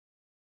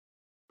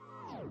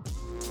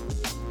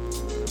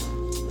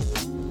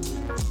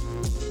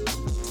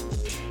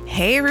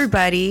Hey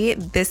everybody,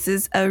 this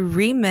is a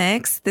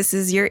remix. This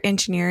is your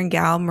engineering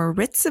gal,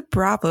 Maritza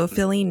Bravo,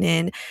 filling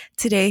in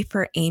today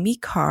for Amy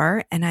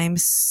Carr, and I'm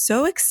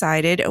so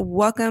excited.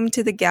 Welcome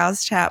to the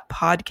Gals Chat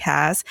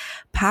podcast,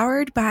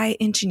 powered by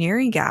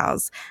Engineering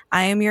Gals.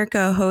 I am your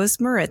co-host,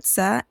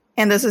 Maritza.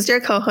 And this is your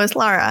co-host,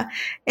 Lara.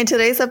 In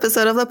today's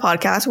episode of the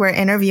podcast, we're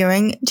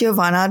interviewing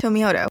Giovanna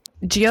Tomioto.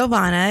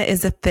 Giovanna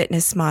is a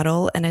fitness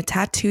model and a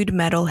tattooed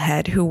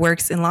metalhead who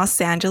works in Los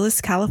Angeles,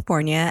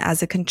 California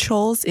as a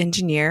controls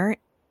engineer.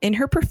 In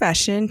her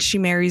profession, she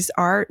marries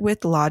art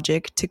with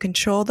logic to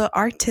control the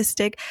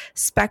artistic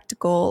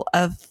spectacle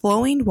of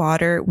flowing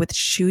water with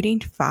shooting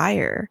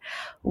fire.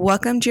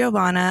 Welcome,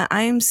 Giovanna.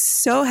 I am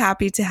so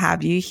happy to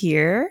have you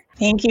here.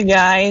 Thank you,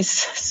 guys.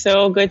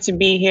 So good to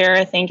be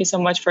here. Thank you so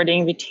much for the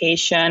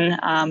invitation.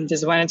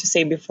 Just wanted to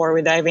say before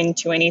we dive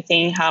into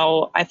anything,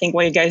 how I think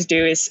what you guys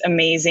do is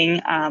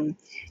amazing.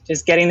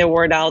 Just getting the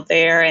word out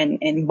there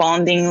and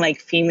bonding like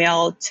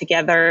female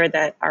together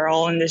that are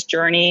all in this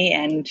journey.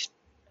 And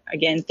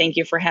again, thank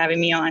you for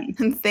having me on.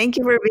 Thank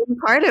you for being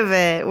part of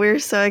it. We're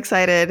so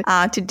excited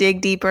to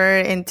dig deeper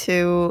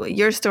into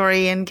your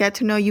story and get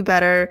to know you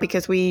better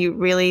because we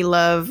really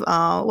love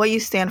what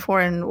you stand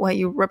for and what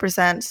you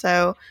represent.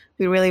 So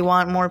we really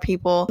want more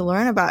people to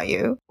learn about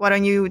you. Why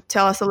don't you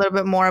tell us a little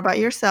bit more about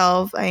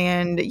yourself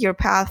and your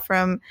path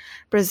from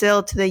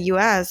Brazil to the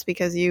U.S.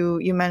 because you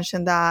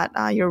mentioned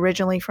that you're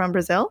originally from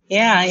Brazil?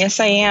 Yeah,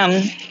 yes, I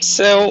am.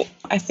 So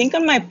I think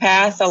on my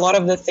path, a lot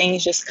of the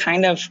things just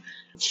kind of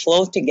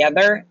flow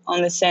together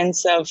on the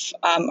sense of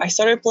I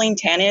started playing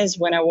tennis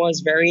when I was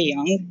very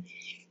young.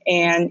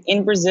 And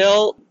in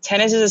Brazil,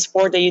 tennis is a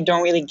sport that you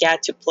don't really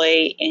get to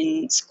play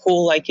in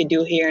school like you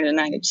do here in the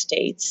United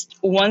States.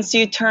 Once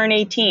you turn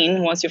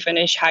 18, once you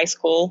finish high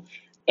school,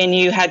 and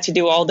you had to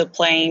do all the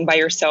playing by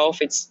yourself,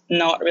 it's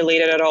not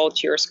related at all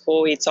to your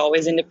school. It's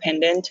always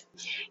independent.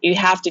 You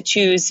have to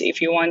choose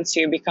if you want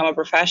to become a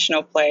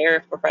professional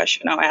player,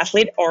 professional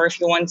athlete, or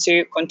if you want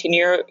to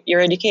continue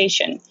your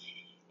education.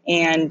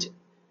 And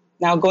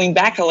now, going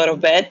back a little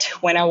bit,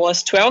 when I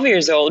was 12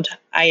 years old,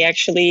 I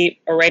actually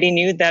already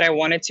knew that I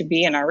wanted to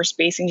be an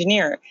aerospace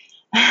engineer.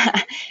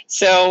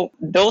 So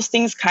those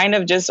things kind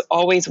of just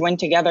always went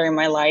together in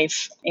my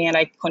life. And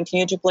I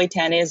continued to play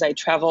tennis. I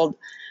traveled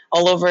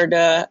all over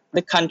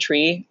the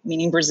country,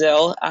 meaning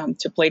Brazil,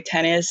 to play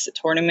tennis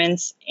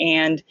tournaments.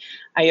 And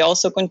I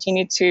also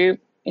continued to,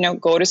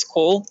 go to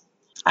school.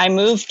 I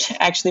moved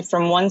actually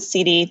from one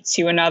city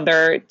to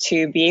another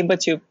to be able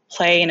to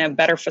play in a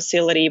better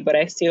facility, but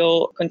I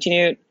still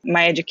continued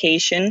my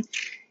education.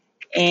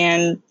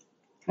 And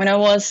when I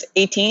was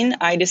 18,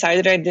 I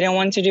decided I didn't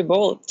want to do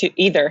both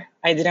either.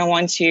 I didn't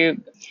want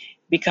to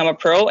become a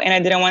pro, and I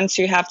didn't want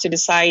to have to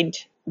decide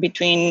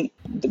between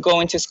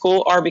going to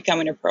school or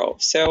becoming a pro.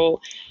 So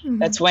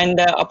that's when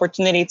the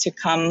opportunity to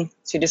come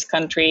to this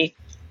country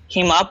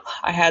came up.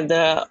 I had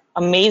the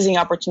amazing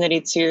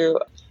opportunity to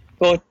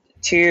go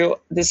to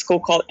this school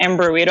called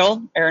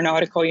Embry-Riddle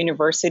Aeronautical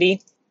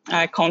University.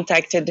 I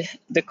contacted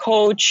the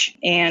coach,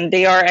 and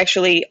they are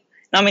actually,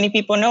 not many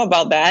people know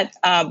about that,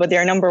 but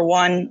they're number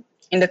one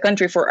in the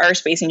country for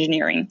aerospace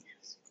engineering.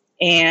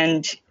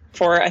 And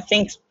for, I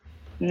think,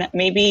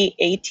 maybe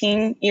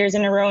 18 years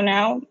in a row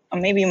now, or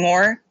maybe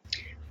more,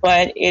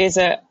 but it is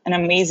an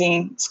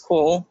amazing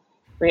school,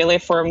 really,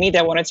 for me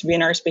that wanted to be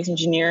an aerospace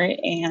engineer.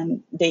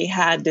 And they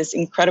had this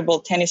incredible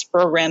tennis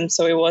program,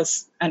 so it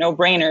was a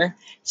no-brainer,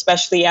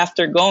 especially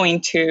after going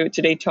to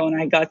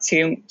Daytona. I got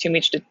to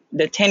meet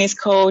the tennis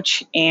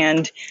coach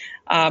and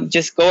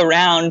just go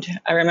around.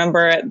 I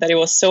remember that it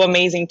was so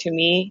amazing to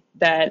me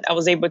that I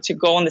was able to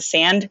go on the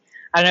sand.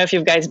 I don't know if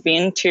you guys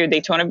been to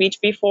Daytona Beach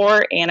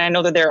before, and I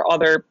know that there are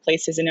other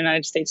places in the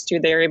United States too.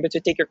 They're able to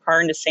take your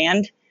car in the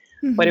sand,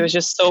 but it was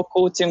just so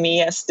cool to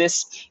me as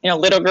this,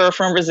 little girl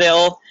from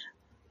Brazil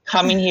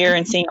coming here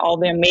and seeing all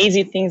the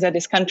amazing things that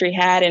this country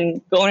had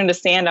and going in the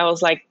sand. I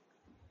was like,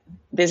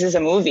 this is a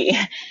movie.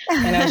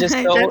 And I was just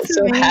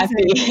so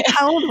happy.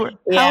 How old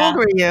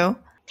were you?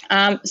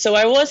 So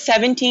I was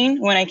 17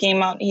 when I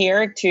came out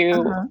here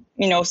to,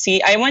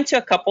 see. I went to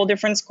a couple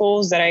different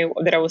schools that I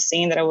was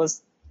seeing, that I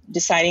was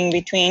deciding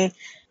between.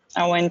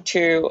 I went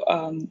to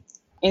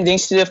in the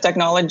Institute of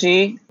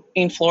Technology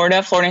in Florida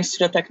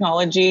Institute of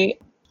Technology,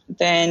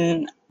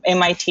 then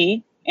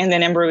MIT, and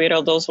then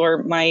Embry-Riddle. Those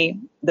were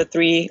the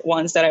three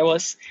ones that I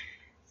was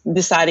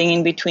deciding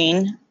in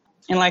between.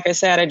 And like I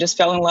said, I just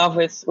fell in love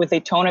with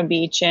Daytona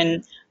Beach.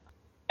 And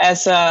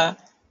as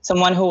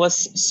someone who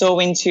was so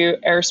into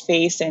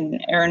aerospace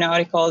and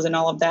aeronauticals and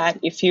all of that,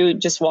 if you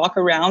just walk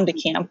around the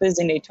campus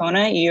in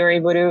Daytona, you're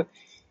able to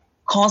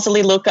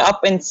constantly look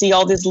up and see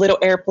all these little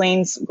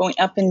airplanes going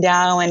up and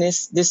down. And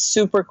it's this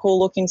super cool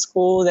looking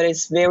school that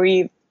is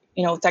very,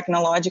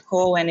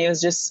 technological. And it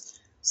was just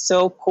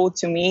so cool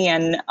to me.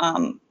 And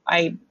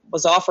I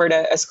was offered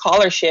a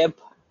scholarship,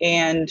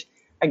 and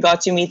I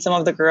got to meet some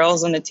of the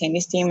girls on the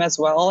tennis team as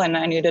well. And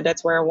I knew that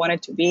that's where I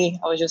wanted to be.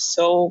 I was just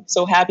so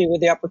happy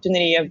with the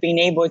opportunity of being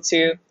able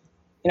to,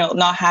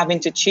 not having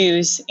to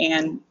choose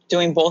and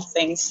doing both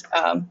things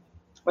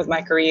with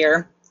my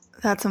career.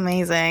 That's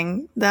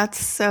amazing. That's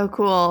so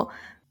cool.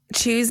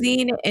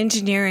 Choosing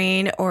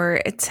engineering or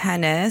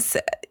tennis,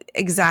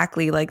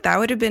 exactly. Like that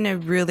would have been a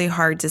really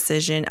hard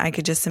decision. I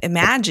could just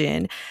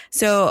imagine.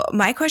 So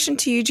my question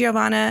to you,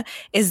 Giovanna,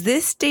 is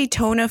this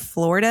Daytona,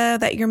 Florida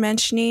that you're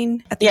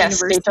mentioning at the Yes,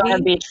 university?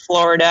 Daytona Beach,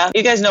 Florida.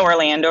 You guys know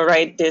Orlando,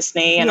 right?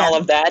 Disney and all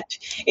of that.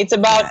 It's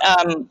about,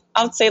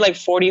 I would say like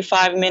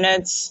 45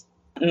 minutes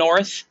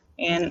north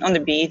and on the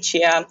beach.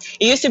 Yeah.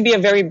 It used to be a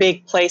very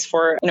big place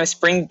for,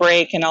 spring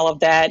break and all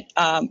of that.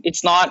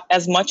 It's not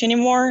as much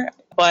anymore,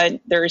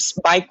 but there's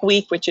Bike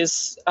Week, which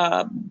is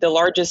the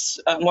largest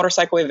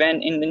motorcycle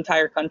event in the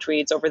entire country.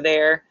 It's over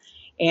there.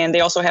 And they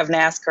also have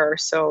NASCAR.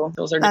 So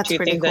those are the two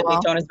things that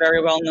Daytona is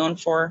very well known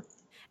for.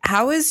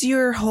 How was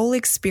your whole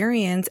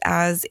experience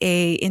as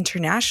a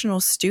international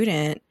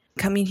student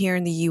coming here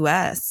in the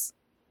US?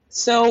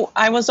 So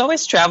I was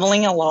always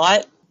traveling a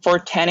lot for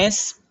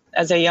tennis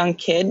as a young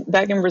kid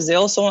back in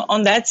Brazil. So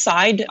on that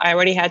side, I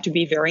already had to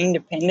be very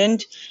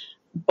independent.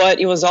 But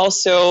it was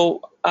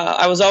also,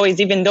 I was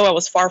always, even though I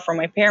was far from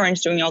my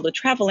parents doing all the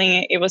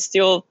traveling, it was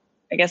still,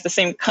 I guess, the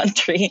same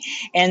country.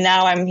 And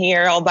now I'm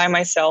here all by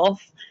myself.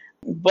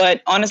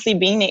 But honestly,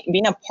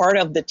 being a part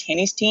of the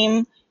tennis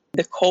team,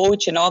 the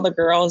coach and all the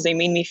girls, they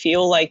made me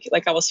feel like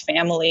I was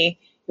family.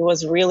 It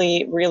was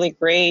really, really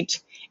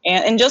great.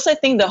 And just I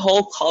think the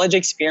whole college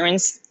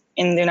experience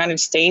in the United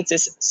States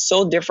is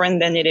so different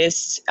than it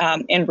is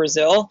in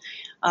Brazil.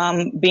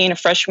 Being a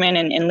freshman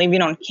and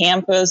living on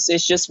campus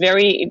is just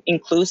very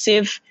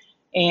inclusive.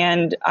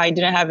 And I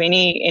didn't have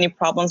any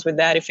problems with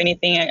that. If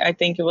anything, I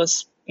think it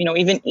was,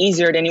 even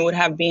easier than it would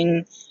have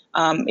been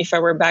if I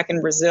were back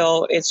in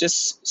Brazil. It's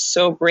just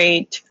so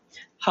great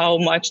how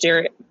much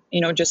they're,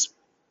 just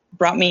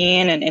brought me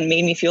in and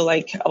made me feel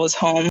like I was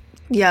home.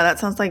 Yeah, that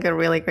sounds like a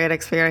really great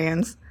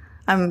experience.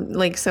 I'm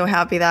like so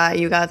happy that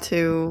you got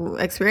to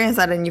experience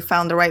that and you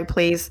found the right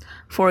place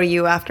for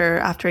you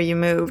after you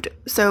moved.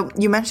 So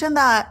you mentioned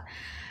that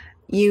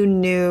you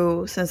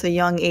knew since a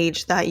young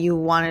age that you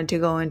wanted to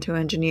go into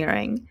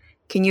engineering.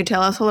 Can you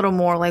tell us a little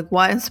more, like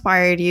what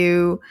inspired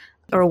you,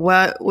 or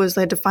what was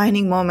the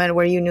defining moment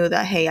where you knew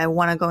that, hey, I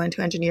want to go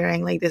into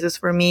engineering, like this is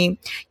for me?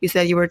 You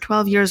said you were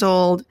 12 years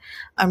old.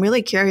 I'm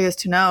really curious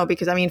to know,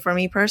 because I mean, for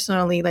me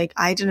personally, like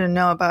I didn't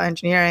know about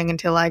engineering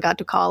until I got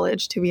to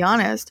college, to be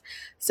honest.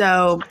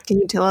 So can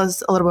you tell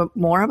us a little bit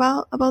more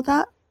about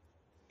that?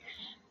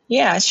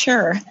 Yeah,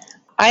 sure.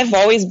 I've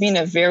always been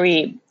a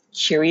very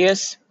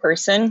curious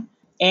person.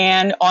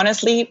 And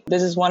honestly,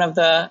 this is one of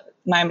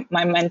my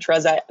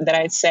mantras that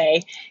I'd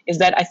say is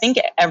that I think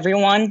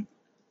everyone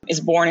is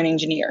born an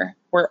engineer.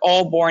 We're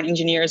all born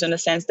engineers in the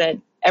sense that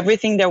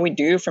everything that we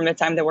do from the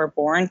time that we're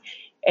born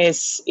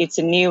it's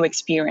a new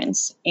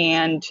experience,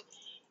 and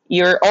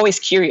you're always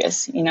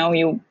curious.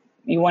 You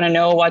want to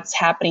know what's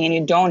happening and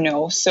you don't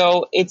know.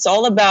 So it's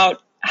all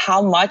about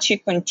how much you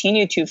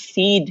continue to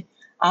feed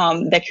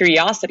the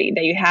curiosity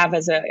that you have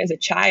as a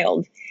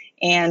child.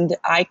 And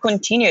I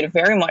continued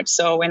very much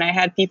so when I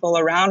had people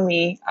around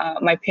me.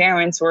 My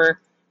parents were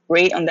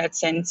great on that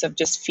sense of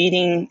just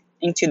feeding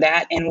into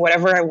that, and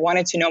whatever I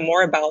wanted to know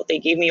more about, they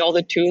gave me all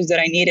the tools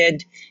that I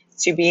needed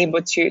to be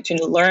able to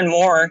learn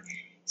more.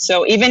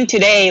 So even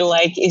today,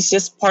 like, it's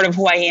just part of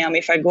who I am.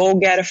 If I go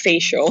get a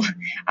facial,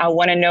 I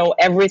want to know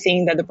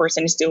everything that the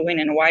person is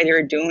doing and why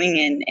they're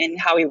doing and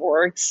how it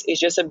works. It's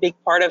just a big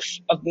part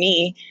of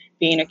me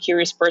being a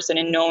curious person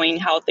and knowing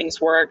how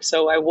things work.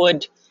 So I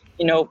would,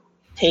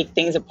 take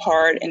things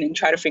apart and then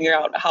try to figure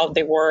out how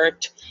they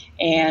worked.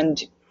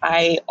 And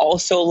I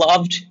also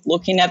loved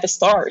looking at the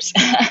stars.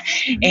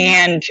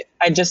 And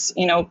I just,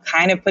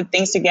 kind of put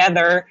things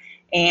together.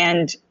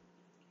 And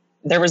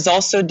there was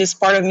also this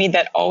part of me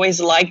that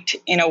always liked,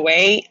 in a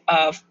way,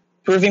 of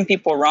proving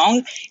people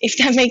wrong, if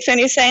that makes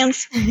any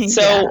sense.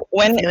 So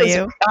when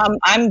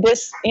I'm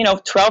this,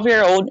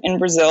 12-year-old in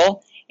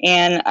Brazil,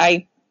 and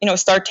I,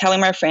 start telling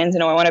my friends,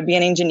 I want to be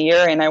an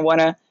engineer and I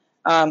want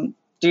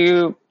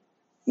to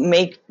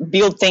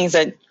build things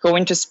that go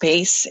into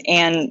space,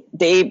 and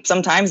they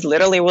sometimes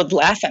literally would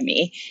laugh at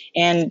me,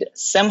 and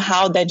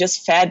somehow that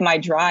just fed my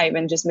drive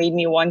and just made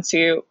me want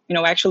to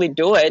actually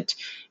do it,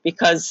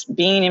 because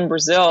being in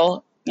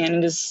Brazil and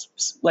in this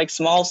like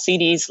small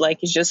cities,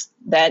 like it's just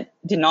that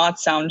did not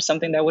sound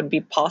something that would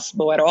be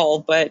possible at all.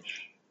 But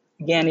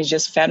again, it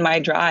just fed my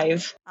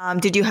drive.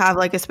 Did you have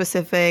like a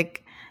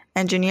specific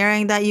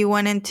engineering that you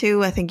went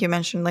into? I think you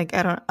mentioned like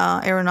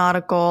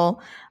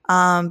aeronautical.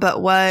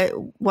 But what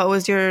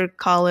was your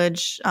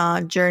college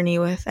journey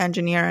with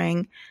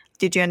engineering?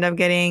 Did you end up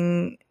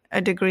getting a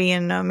degree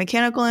in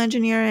mechanical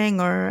engineering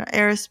or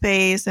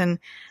aerospace? And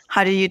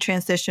how did you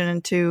transition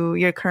into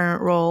your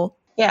current role?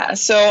 Yeah,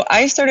 so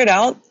I started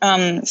out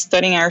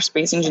studying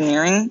aerospace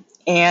engineering.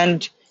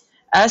 And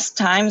as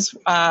times,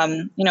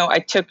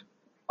 I took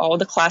all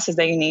the classes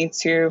that you need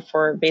to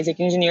for basic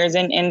engineers,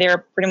 and they're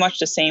pretty much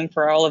the same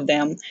for all of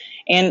them.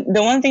 And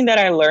the one thing that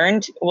I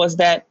learned was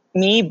that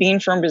me being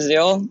from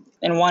Brazil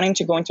and wanting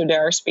to go into the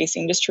aerospace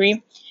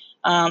industry,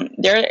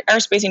 their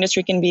aerospace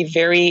industry can be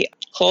very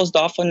closed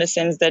off in the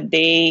sense that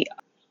they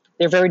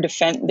they're very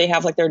they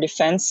have like their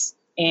defense,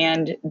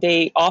 and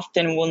they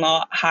often will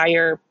not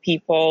hire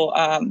people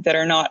that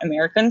are not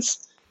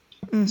Americans.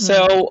 Mm-hmm.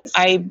 So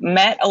I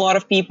met a lot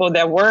of people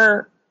that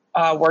were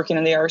working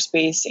in the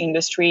aerospace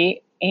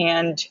industry,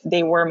 and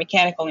they were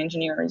mechanical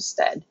engineers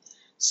instead.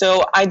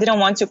 So I didn't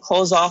want to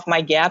close off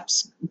my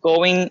gaps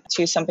going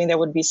to something that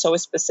would be so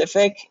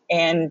specific.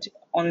 And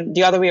on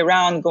the other way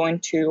around, going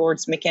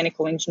towards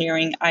mechanical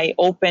engineering, I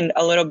opened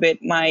a little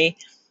bit my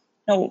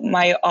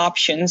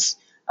options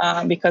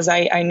because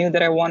I knew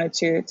that I wanted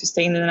to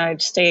stay in the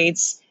United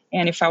States.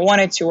 And if I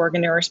wanted to work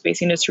in the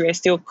aerospace industry, I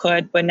still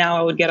could, but now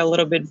I would get a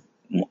little bit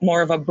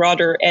more of a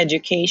broader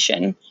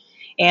education.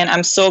 And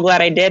I'm so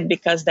glad I did,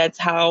 because that's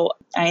how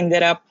I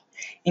ended up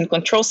in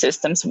control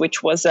systems,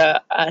 which was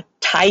a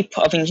type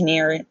of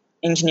engineering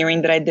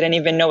that I didn't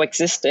even know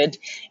existed.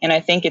 And I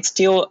think it's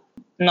still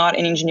not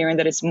an engineering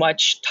that is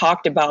much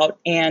talked about,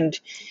 and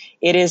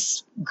it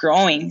is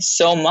growing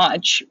so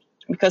much,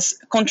 because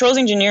controls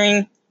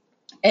engineering,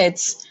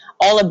 it's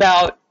all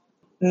about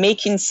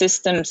making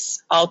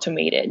systems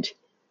automated,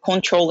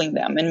 controlling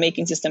them and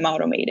making system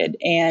automated.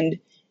 And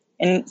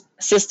in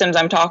systems,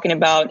 I'm talking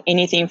about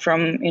anything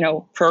from,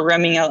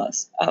 programming a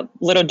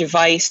little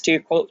device to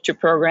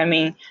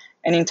programming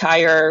an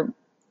entire,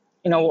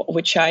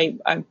 which I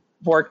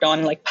worked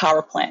on, like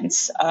power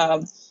plants.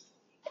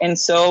 And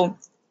so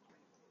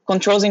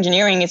controls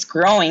engineering is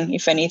growing,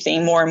 if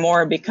anything, more and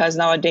more, because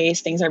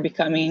nowadays things are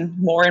becoming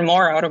more and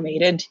more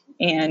automated,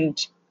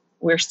 and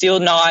we're still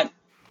not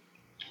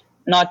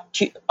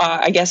too,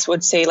 I guess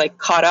would say, like,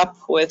 caught up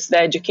with the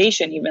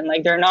education. Even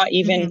like there are not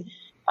even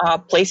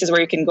places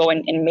where you can go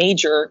and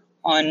major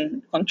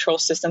on control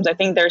systems. I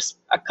think there's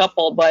a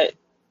couple, but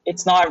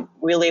it's not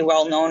really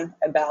well known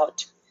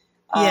about.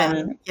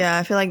 Yeah,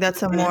 I feel like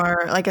that's a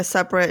more like a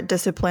separate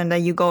discipline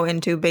that you go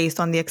into based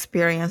on the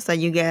experience that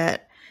you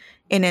get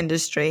in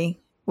industry.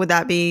 Would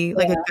that be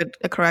like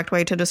a correct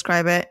way to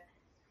describe it?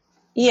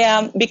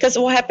 Yeah, because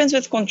what happens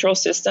with control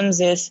systems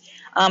is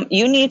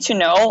you need to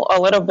know a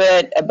little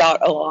bit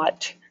about a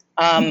lot.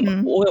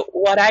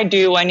 What I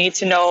do, I need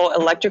to know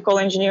electrical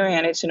engineering.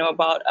 I need to know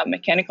about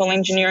mechanical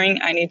engineering.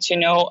 I need to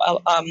know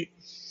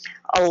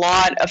a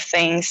lot of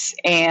things,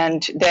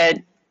 and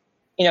that,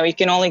 you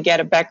can only get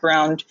a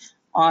background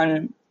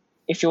on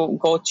if you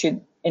go to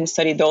and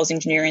study those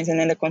engineerings. And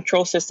then the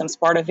control systems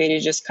part of it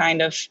is just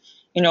kind of,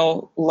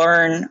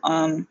 learn,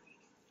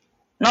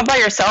 not by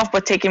yourself,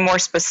 but taking more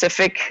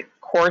specific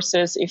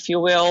courses, if you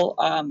will.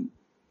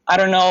 I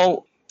don't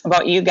know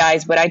about you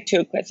guys, but I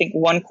took, I think,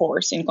 one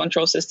course in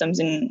control systems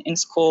in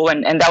school,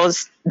 and that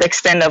was the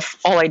extent of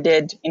all I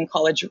did in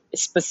college,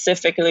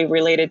 specifically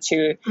related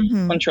to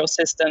control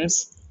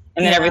systems.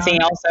 And then everything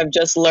else I've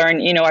just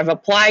learned, I've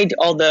applied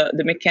all the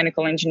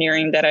mechanical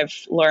engineering that I've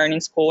learned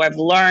in school. I've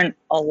learned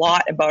a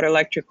lot about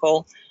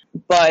electrical,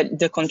 but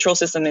the control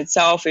system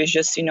itself is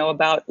just,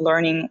 about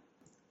learning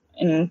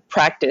in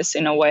practice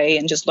in a way,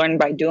 and just learning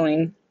by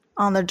doing.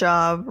 On the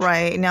job,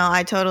 right? No,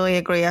 I totally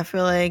agree. I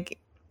feel like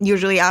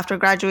usually after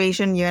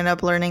graduation, you end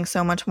up learning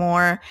so much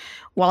more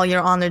while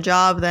you're on the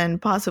job than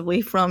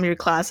possibly from your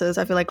classes.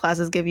 I feel like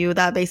classes give you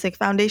that basic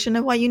foundation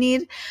of what you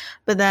need,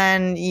 but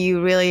then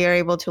you really are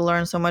able to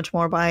learn so much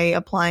more by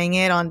applying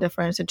it on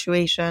different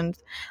situations.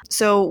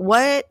 So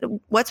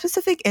what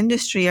specific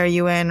industry are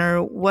you in,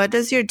 or what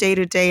does your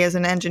day-to-day as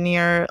an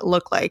engineer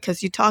look like?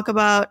 Because you talk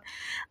about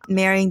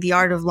marrying the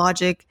art of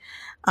logic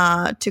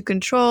to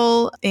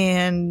control,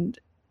 and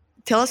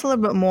tell us a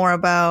little bit more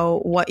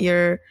about what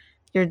your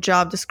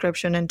job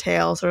description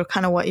entails, or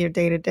kind of what your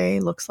day-to-day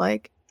looks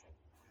like.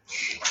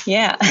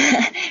 Yeah.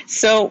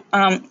 So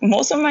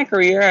most of my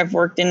career, I've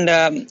worked in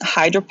the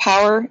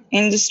hydropower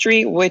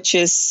industry, which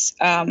is,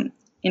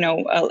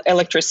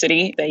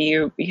 electricity that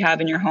you have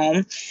in your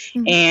home.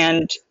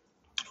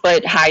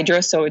 But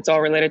hydro, so it's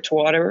all related to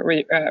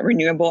water,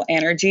 renewable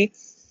energy.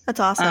 That's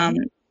awesome.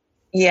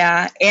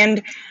 Yeah.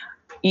 And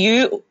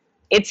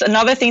it's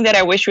another thing that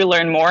I wish we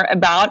learned more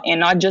about, and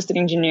not just in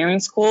engineering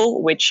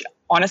school, which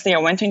honestly, I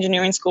went to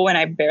engineering school and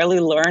I barely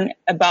learned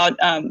about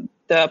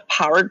the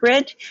power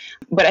grid.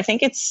 But I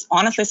think it's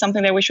honestly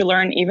something that we should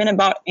learn even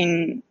about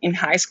in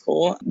high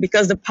school,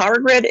 because the power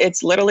grid,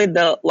 it's literally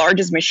the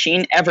largest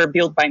machine ever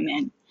built by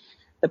man,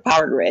 the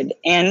power grid.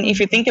 And if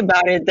you think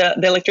about it, the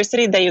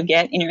electricity that you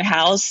get in your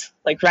house,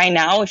 like right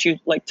now, if you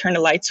like turn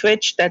the light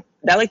switch, that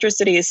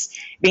electricity is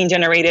being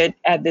generated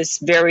at this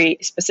very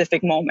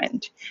specific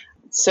moment.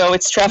 So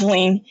it's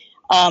traveling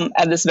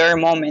at this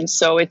very moment.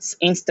 So it's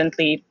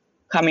instantly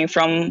coming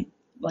from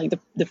like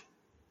the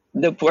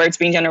where it's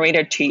being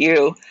generated to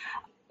you.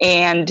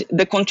 And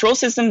the control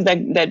system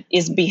that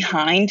is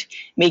behind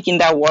making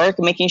that work,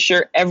 making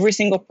sure every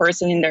single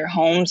person in their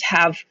homes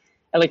have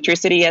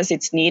electricity as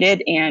it's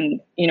needed.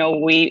 And,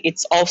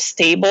 it's all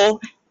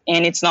stable,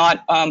 and it's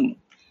not,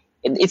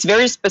 it's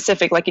very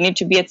specific. Like you need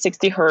to be at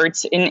 60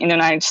 hertz in the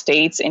United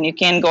States, and you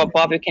can't go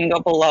above, you can go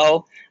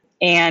below.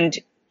 And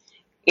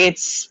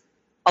it's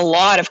a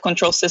lot of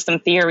control system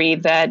theory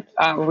that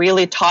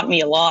really taught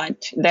me a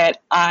lot,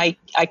 that I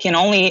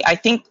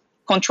think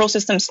control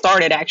system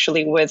started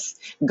actually with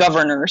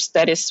governors.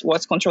 That is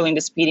what's controlling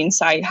the speed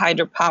inside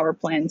hydropower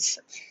plants,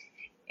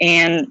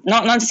 and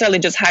not necessarily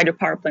just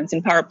hydropower plants,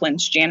 in power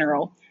plants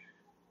general.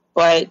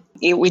 But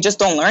we just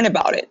don't learn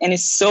about it. And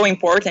it's so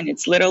important.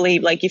 It's literally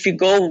like if you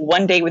go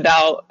one day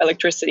without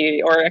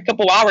electricity or a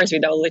couple hours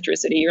without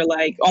electricity, you're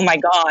like, oh my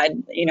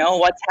God,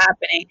 what's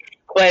happening?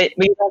 But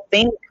we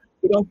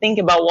don't think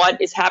about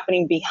what is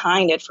happening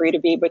behind it for you to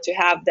be able to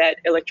have that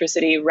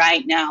electricity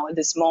right now at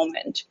this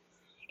moment.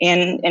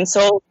 And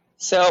so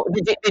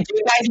did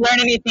you guys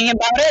learn anything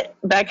about it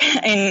back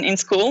in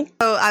school?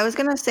 So I was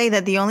going to say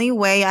that the only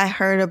way I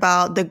heard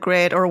about the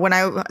grid, or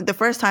the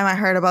first time I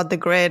heard about the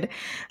grid,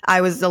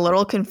 I was a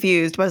little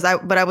confused, but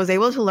I was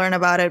able to learn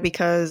about it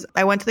because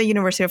I went to the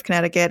University of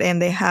Connecticut and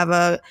they have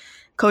a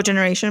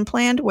cogeneration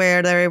plant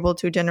where they're able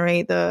to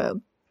generate the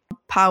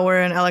power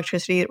and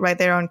electricity right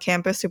there on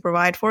campus to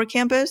provide for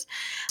campus.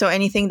 So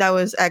anything that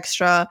was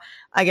extra,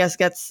 I guess,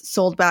 gets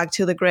sold back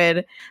to the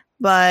grid.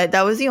 But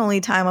that was the only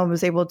time I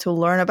was able to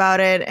learn about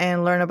it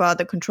and learn about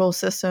the control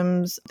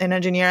systems and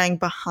engineering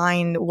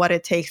behind what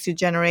it takes to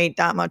generate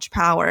that much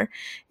power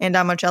and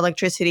that much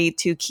electricity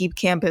to keep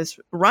campus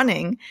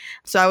running.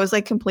 So I was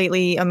like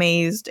completely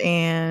amazed.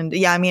 And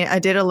yeah, I mean, I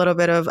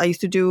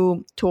used to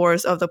do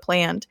tours of the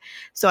plant.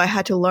 So I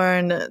had to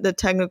learn the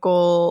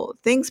technical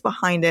things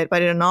behind it.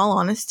 But in all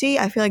honesty,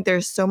 I feel like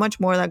there's so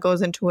much more that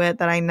goes into it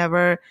that I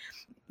never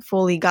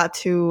fully got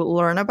to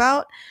learn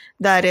about,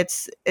 that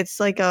it's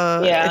like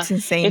it's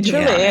insane. It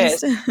really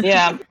is.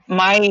 Yeah.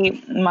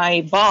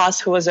 My boss,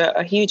 who was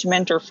a huge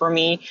mentor for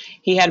me,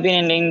 he had been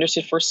in the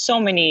industry for so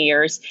many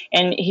years,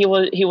 and he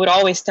would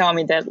always tell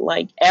me that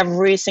like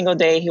every single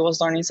day he was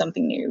learning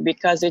something new,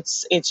 because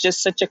it's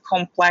just such a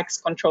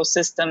complex control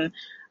system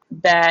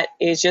that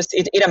is just,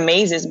 it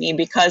amazes me,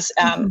 because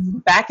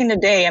back in the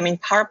day, I mean,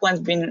 power plants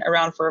been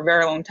around for a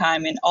very long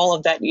time, and all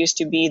of that used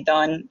to be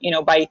done,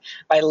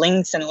 by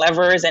links and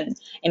levers, and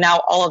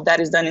now all of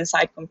that is done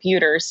inside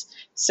computers.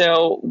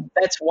 So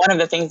that's one of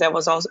the things that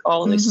was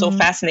always so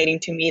fascinating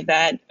to me,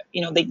 that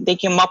they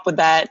came up with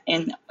that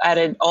and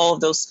added all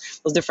of those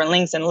different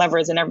links and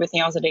levers and everything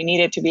else that they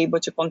needed to be able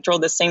to control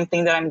the same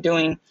thing that I'm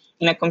doing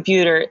in a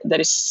computer that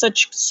is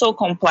so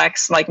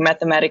complex, like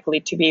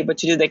mathematically, to be able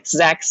to do the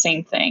exact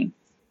same thing.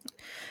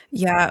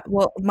 Yeah,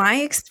 well,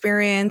 my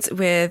experience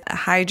with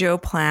hydro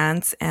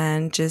plants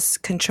and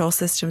just control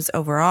systems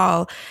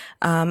overall,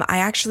 I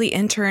actually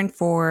interned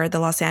for the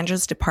Los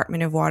Angeles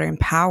Department of Water and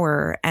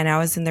Power, and I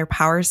was in their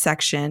power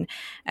section,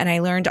 and I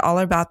learned all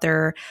about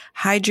their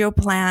hydro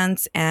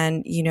plants.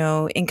 And,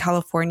 in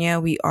California,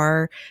 we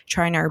are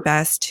trying our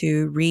best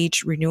to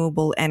reach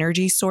renewable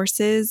energy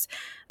sources.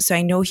 So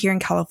I know here in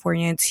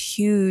California, it's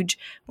huge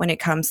when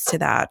it comes to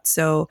that.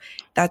 So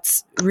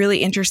that's really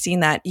interesting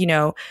that,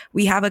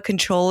 we have a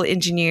control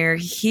engineer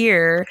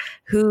here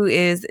who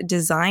is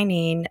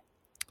designing,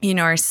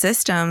 our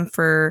system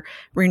for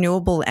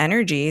renewable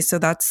energy. So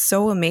that's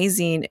so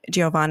amazing,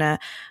 Giovanna.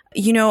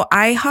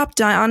 I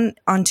hopped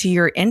onto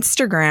your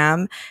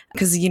Instagram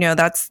because,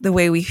 that's the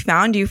way we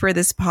found you for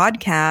this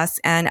podcast.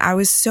 And I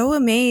was so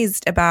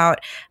amazed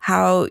about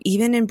how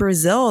even in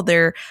Brazil,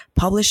 they're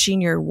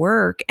publishing your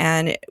work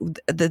and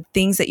the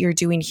things that you're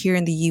doing here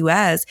in the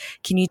US.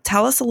 Can you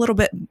tell us a little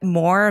bit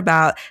more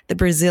about the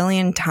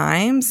Brazilian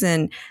Times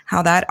and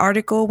how that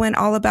article went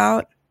all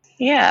about?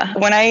 Yeah.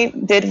 When I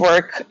did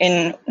work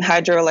in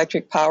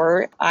hydroelectric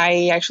power,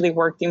 I actually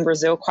worked in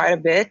Brazil quite a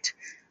bit.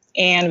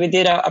 And we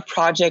did a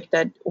project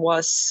that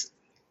was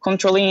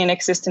controlling an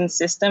existing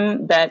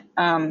system that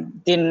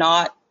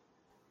the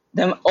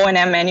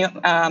O&M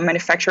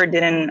manufacturer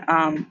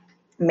didn't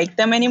make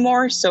them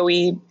anymore. So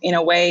we, in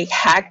a way,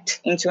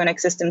 hacked into an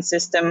existing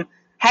system.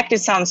 Hacked,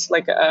 it sounds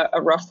like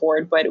a rough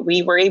word, but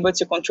we were able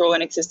to control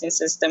an existing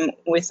system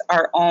with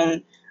our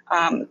own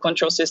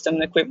control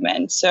system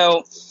equipment.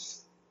 So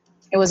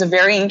it was a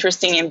very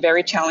interesting and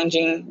very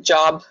challenging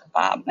job.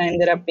 I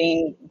ended up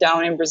being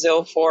down in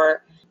Brazil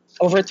for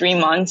over 3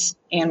 months,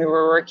 and we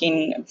were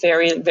working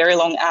very, very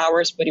long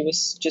hours, but it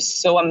was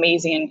just so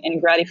amazing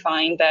and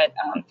gratifying that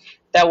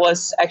that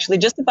was actually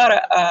just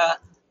about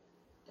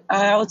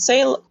I would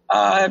say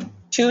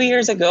 2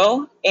 years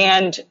ago.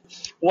 And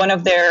one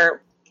of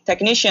their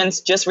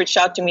technicians just reached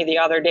out to me the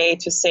other day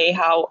to say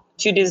how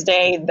to this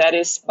day that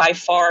is by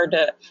far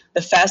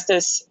the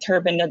fastest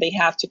turbine that they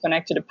have to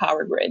connect to the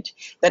power grid.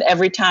 That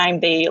every time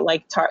they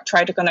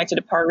try to connect to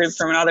the power grid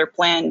from another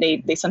plant,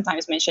 they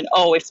sometimes mention,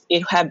 oh, if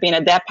it had been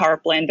at that power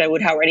plant, that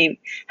would already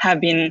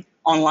have been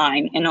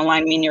online. And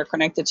online mean you're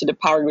connected to the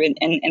power grid.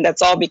 And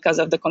that's all because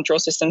of the control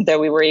system that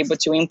we were able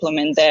to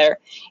implement there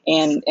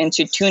and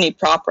to tune it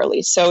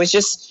properly. So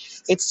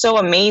it's so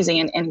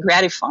amazing and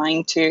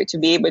gratifying to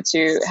be able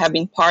to have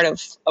been part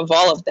of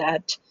all of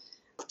that.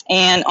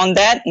 And on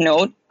that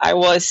note, I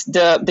was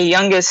the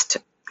youngest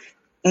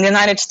in the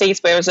United States,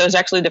 but I was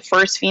actually the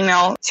first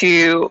female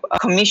to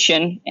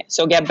commission,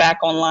 so get back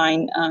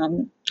online,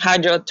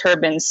 hydro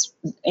turbines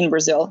in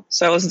Brazil.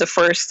 So I was the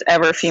first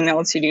ever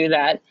female to do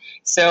that.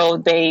 So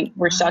they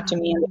reached out to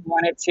me and they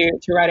wanted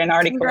to write an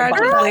article about that.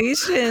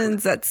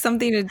 Congratulations. That's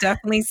something to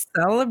definitely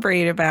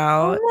celebrate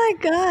about. Oh my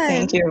God.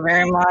 Thank you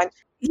very much.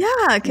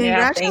 Yeah,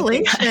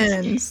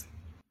 congratulations.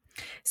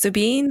 So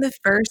being the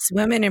first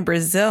woman in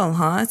Brazil,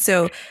 huh?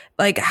 So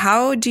like,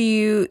 how do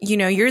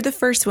you're the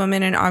first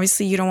woman and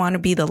obviously you don't want to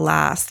be the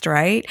last,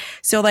 right?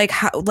 So like,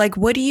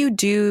 what do you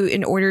do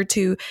in order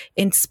to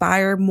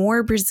inspire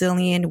more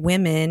Brazilian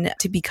women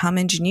to become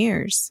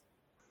engineers?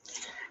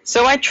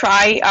 So I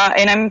try,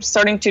 and I'm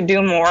starting to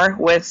do more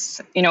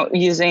with,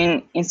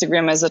 using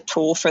Instagram as a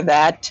tool for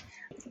that.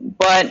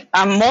 But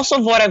most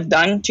of what I've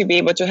done to be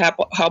able to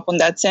help in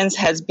that sense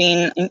has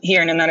been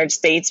here in the United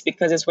States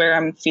because it's where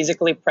I'm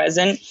physically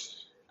present.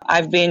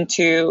 I've been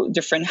to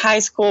different high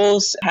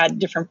schools, had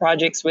different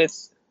projects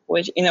with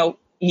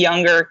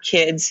younger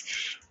kids.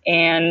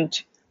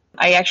 And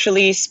I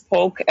actually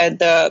spoke at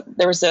there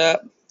was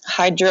a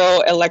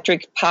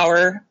hydroelectric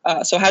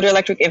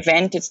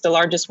event. It's the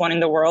largest one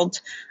in the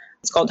world.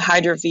 It's called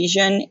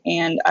Hydrovision,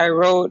 and I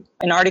wrote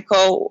an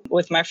article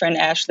with my friend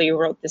Ashley, who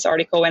wrote this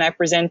article, and I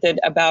presented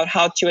about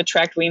how to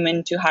attract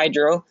women to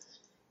hydro.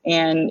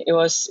 And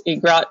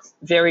it got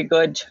very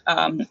good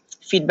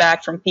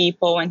feedback from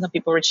people, and some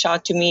people reached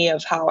out to me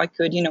of how I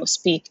could,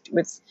 speak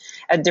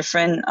at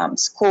different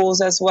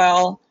schools as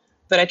well.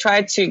 But I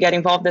tried to get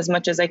involved as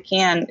much as I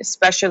can,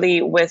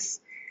 especially with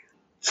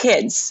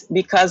kids,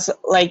 because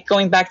like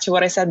going back to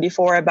what I said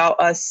before about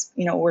us,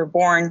 we're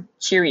born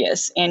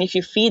curious. And if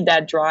you feed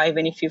that drive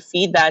and if you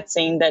feed that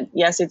saying that,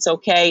 yes, it's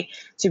okay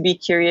to be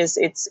curious,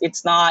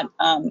 it's not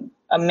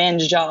a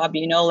man's job,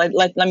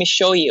 let me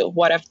show you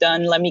what I've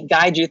done. Let me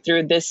guide you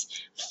through this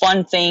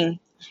fun thing.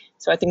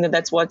 So I think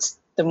that's what's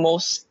the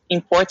most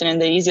important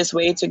and the easiest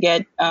way to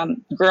get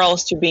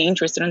girls to be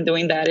interested in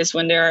doing that is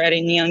when they're at a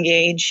young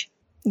age.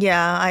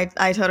 Yeah,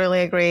 I totally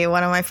agree.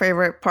 One of my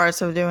favorite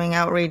parts of doing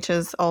outreach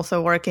is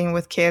also working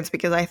with kids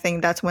because I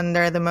think that's when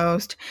they're the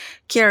most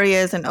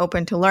curious and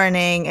open to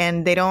learning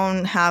and they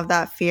don't have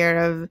that fear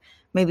of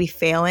maybe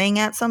failing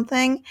at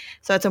something.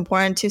 So it's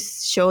important to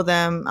show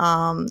them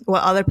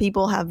what other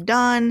people have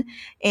done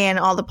and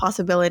all the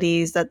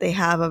possibilities that they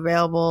have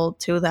available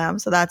to them.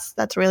 So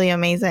that's really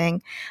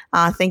amazing.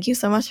 Thank you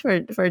so much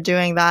for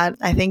doing that.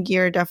 I think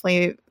you're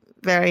definitely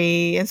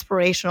very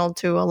inspirational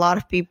to a lot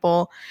of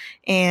people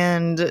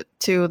and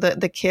to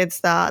the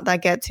kids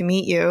that get to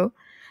meet you.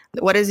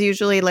 What is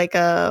usually like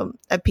a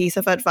piece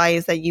of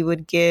advice that you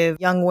would give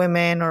young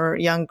women or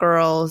young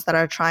girls that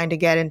are trying to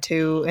get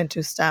into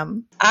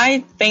STEM?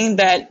 I think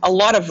that a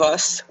lot of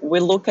us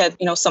will look at,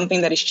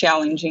 something that is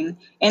challenging.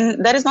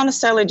 And that is not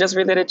necessarily just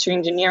related to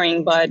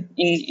engineering, but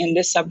in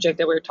this subject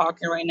that we're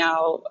talking right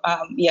now,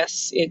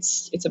 yes,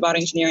 it's about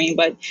engineering,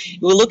 but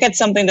we look at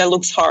something that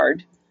looks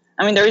hard.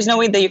 I mean, there is no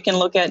way that you can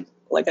look at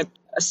like a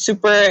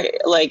super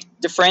like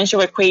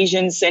differential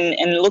equations and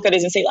look at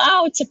it and say,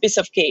 oh, it's a piece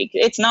of cake.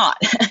 It's not.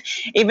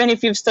 Even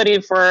if you've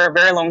studied for a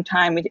very long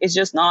time, it's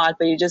just not.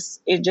 But you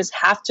just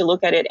have to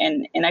look at it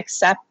and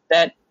accept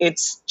that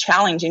it's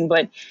challenging.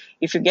 But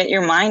if you get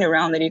your mind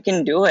around that, you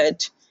can do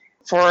it.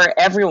 For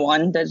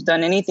everyone that's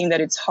done anything that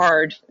it's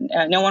hard,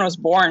 no one was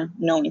born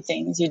knowing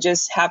things. You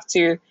just have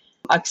to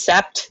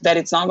accept that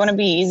it's not going to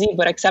be easy,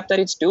 but accept that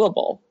it's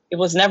doable. It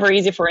was never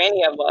easy for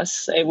any of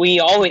us. We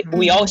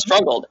all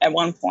struggled at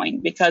one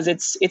point because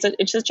it's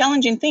a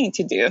challenging thing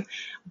to do,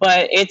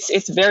 but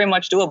it's very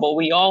much doable.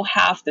 We all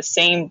have the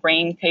same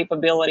brain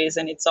capabilities,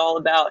 and it's all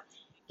about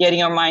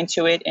getting our mind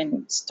to it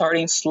and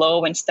starting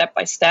slow and step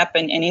by step.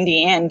 And in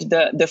the end,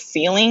 the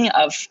feeling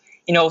of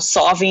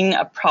solving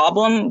a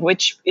problem,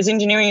 which is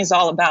engineering is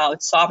all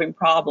about, solving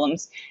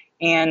problems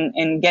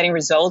and getting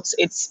results.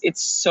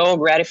 It's so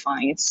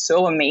gratifying. It's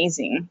so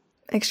amazing.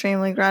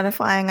 Extremely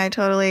gratifying. I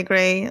totally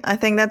agree. I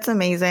think that's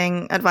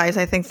amazing advice.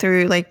 I think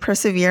through like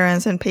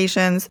perseverance and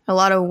patience, a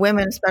lot of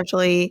women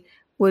especially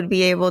would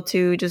be able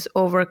to just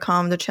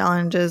overcome the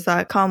challenges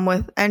that come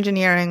with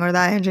engineering or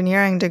that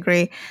engineering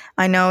degree.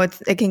 I know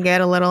it can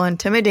get a little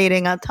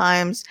intimidating at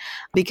times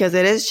because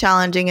it is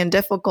challenging and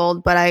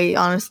difficult, but I'm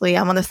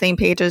on the same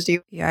page as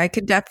you. Yeah, I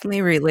could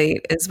definitely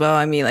relate as well.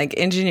 I mean, like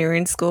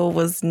engineering school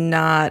was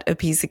not a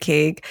piece of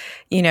cake,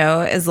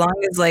 as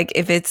long as like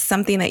if it's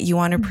something that you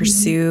want to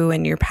pursue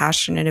and you're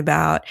passionate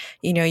about,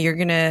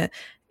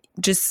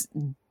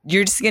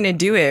 you're just going to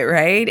do it,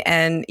 right?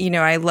 And,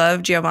 I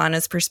love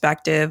Giovanna's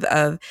perspective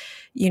of,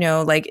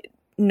 like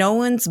no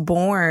one's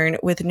born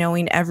with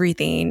knowing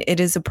everything.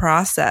 It is a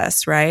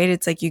process, right?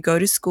 It's like you go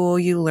to school,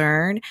 you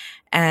learn,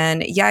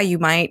 and yeah, you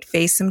might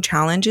face some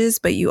challenges,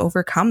 but you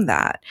overcome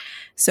that.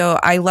 So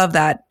I love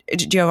that,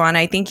 Giovanna.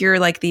 I think you're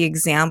like the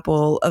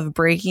example of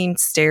breaking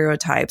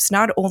stereotypes.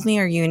 Not only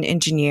are you an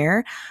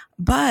engineer,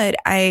 but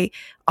I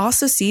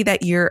also see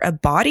that you're a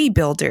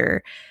bodybuilder.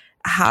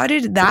 How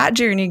did that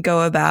journey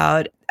go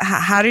about?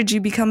 How did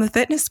you become a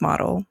fitness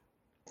model?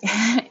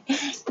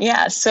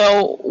 Yeah,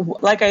 so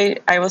like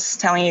I was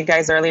telling you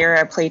guys earlier,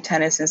 I played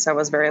tennis since I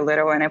was very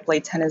little, and I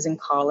played tennis in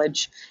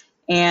college.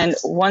 And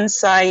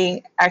once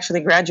I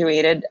actually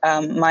graduated,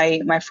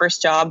 my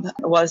first job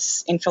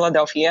was in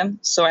Philadelphia.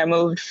 So I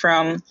moved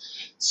from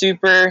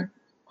super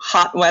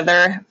hot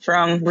weather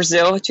from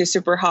Brazil to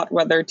super hot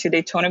weather to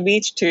Daytona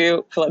Beach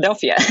to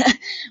Philadelphia,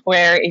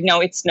 where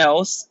it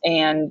snows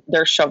and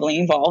there's shoveling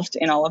involved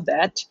in all of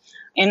that.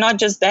 And not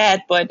just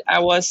that, but I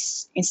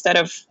was, instead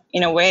of,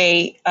 in a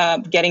way,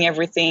 getting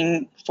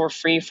everything for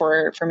free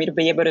for me to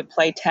be able to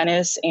play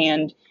tennis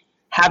and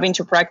having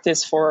to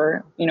practice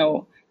for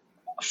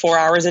 4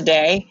 hours a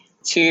day,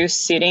 to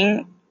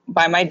sitting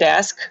by my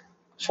desk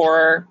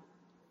for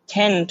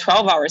 10,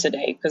 12 hours a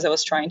day, because I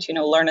was trying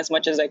to learn as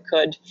much as I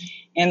could.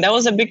 And that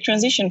was a big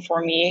transition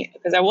for me,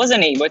 because I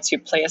wasn't able to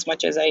play as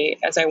much as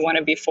I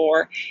wanted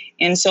before.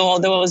 And so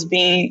although I was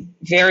being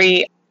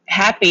very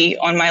happy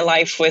on my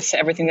life with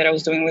everything that I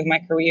was doing with my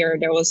career,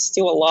 there was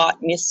still a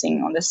lot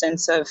missing, on the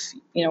sense of,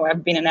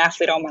 I've been an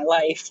athlete all my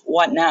life.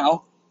 What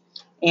now?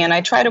 And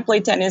I try to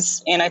play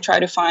tennis and I try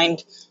to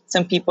find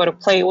some people to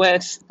play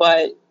with,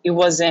 but it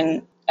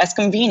wasn't as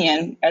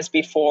convenient as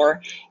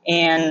before.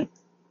 And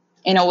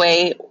in a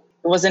way, it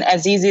wasn't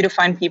as easy to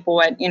find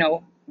people at,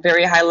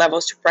 very high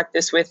levels to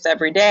practice with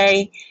every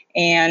day.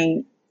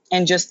 And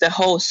just the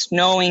whole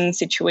snowing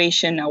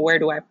situation, where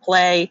do I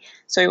play?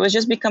 So it was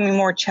just becoming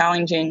more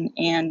challenging,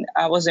 and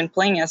I wasn't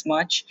playing as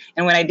much.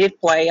 And when I did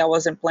play, I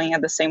wasn't playing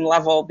at the same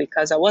level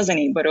because I wasn't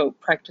able to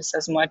practice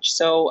as much.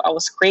 So I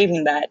was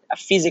craving that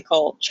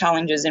physical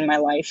challenges in my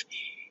life.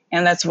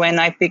 And that's when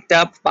I picked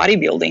up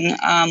bodybuilding.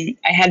 I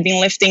had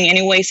been lifting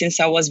anyway since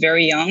I was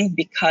very young,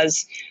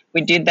 because we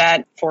did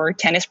that for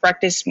tennis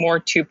practice, more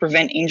to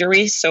prevent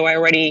injuries. So I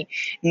already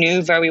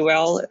knew very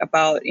well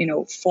about,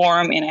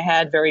 form, and I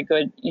had very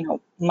good,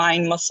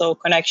 mind muscle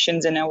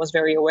connections, and I was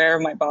very aware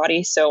of my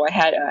body. So I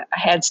had a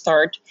head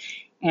start.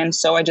 And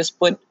so I just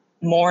put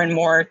more and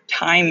more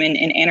time and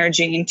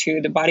energy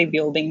into the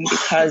bodybuilding,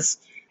 because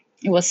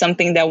it was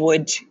something that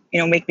would,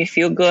 make me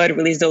feel good,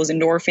 release those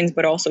endorphins,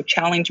 but also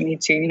challenge me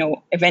to,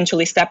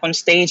 eventually step on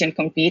stage and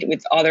compete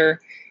with other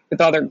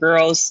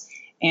girls.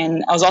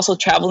 And I was also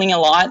traveling a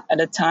lot at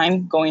the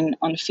time, going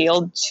on the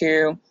field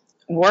to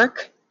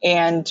work.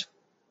 And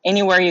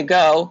anywhere you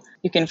go,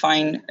 you can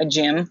find a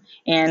gym.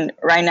 And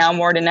right now,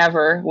 more than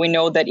ever, we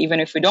know that even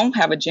if we don't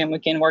have a gym, we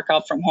can work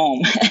out from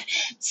home.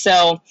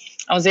 So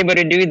I was able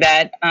to do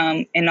that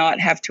and not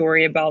have to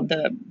worry about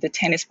the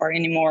tennis part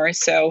anymore.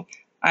 So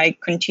I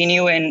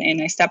continue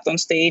and I stepped on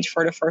stage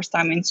for the first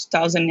time in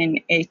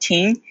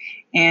 2018.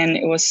 And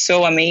it was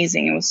so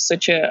amazing. It was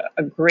such a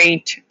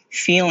great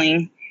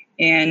feeling.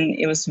 And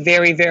it was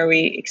very,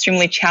 very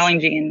extremely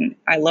challenging. And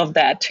I love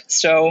that.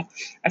 So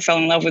I fell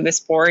in love with the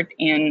sport,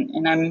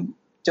 and I'm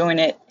doing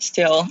it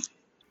still.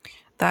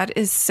 That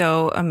is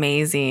so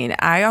amazing.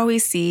 I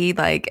always see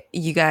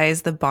you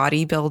guys, the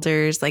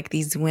bodybuilders,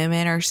 these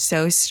women are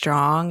so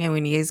strong. And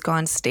when you guys go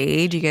on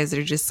stage, you guys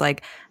are just I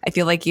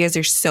feel like you guys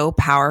are so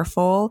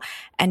powerful.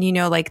 And,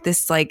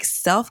 this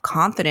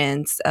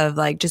self-confidence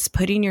of just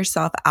putting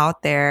yourself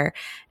out there.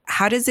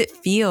 How does it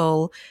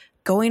feel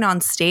going on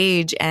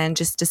stage and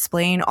just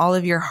displaying all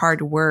of your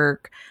hard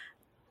work,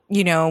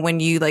 when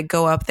you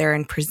go up there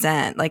and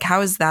present?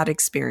 How is that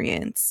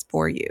experience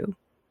for you?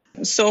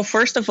 So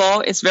first of all,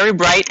 it's very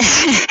bright,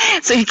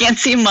 so you can't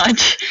see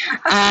much.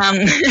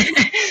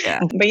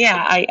 Yeah. But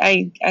yeah,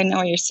 I know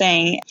what you're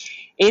saying.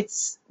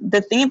 It's the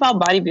thing about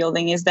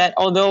bodybuilding is that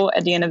although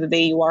at the end of the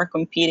day you are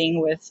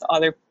competing with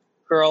other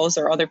girls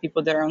or other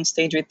people that are on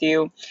stage with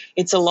you,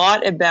 it's a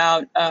lot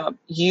about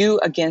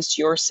you against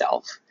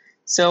yourself.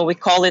 So we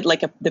call it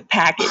the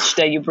package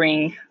that you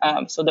bring,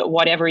 so that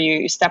whatever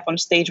you step on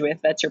stage with,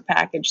 that's your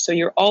package. So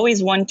you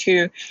always want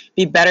to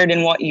be better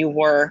than what you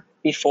were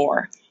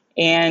before.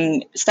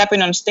 And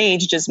stepping on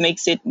stage just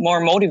makes it more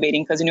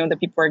motivating, because that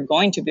people are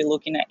going to be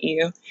looking at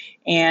you.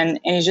 And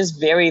it's just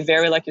very,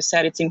 very, like you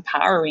said, it's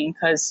empowering,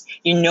 because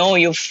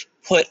you've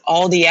put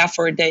all the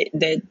effort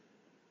that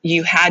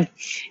you had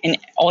and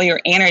all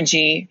your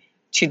energy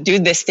to do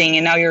this thing,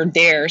 and now you're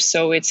there.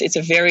 So it's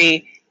a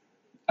very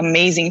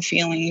amazing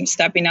feeling,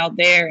 stepping out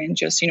there and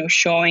just,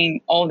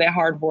 showing all that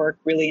hard work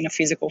really in a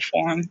physical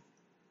form.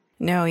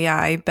 No,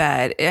 yeah, I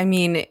bet. I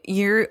mean,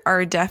 you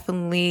are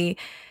definitely,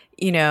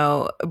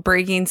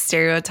 breaking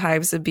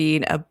stereotypes of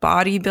being a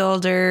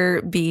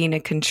bodybuilder, being a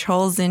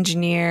controls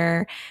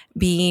engineer,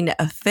 being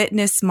a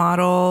fitness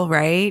model,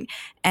 right?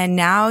 And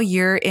now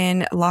you're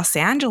in Los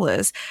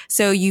Angeles.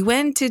 So you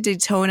went to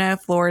Daytona,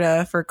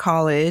 Florida for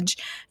college.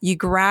 You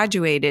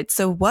graduated.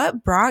 So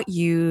what brought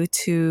you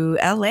to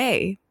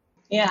LA?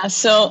 Yeah,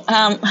 so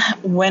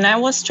when I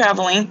was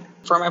traveling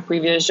for my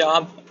previous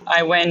job,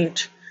 I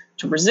went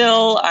to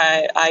Brazil.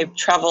 I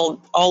traveled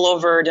all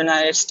over the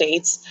United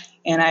States,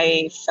 and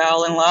I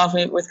fell in love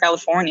with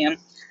California.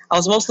 I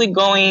was mostly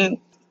going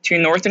to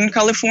Northern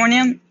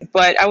California,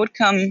 but I would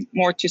come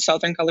more to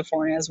Southern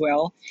California as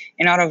well.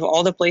 And out of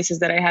all the places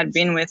that I had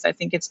been with, I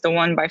think it's the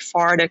one by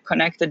far that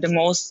connected the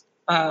most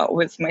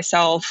with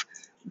myself.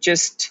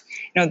 Just,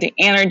 the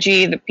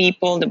energy, the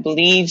people, the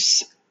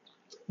beliefs,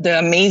 the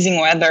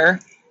amazing weather.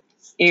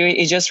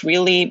 It just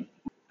really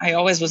I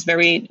always was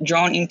very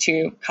drawn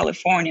into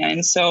California.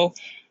 And so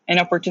an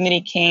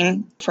opportunity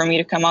came for me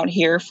to come out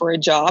here for a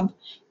job.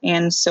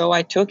 And so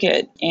I took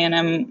it, and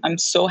I'm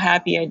so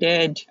happy I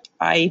did.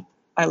 I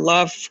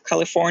love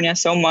California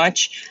so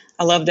much.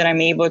 I love that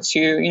I'm able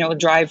to,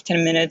 drive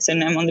 10 minutes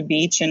and I'm on the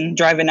beach, and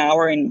drive an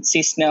hour and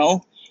see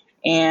snow.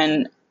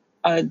 And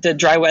the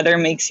dry weather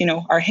makes,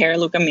 our hair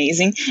look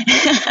amazing.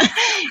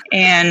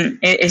 And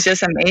it's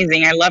just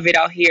amazing. I love it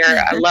out here.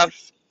 I love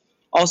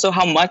also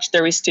how much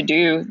there is to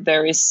do.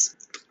 There is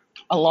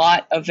a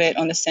lot of it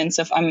on the sense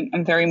of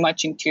I'm very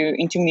much into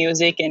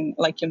music, and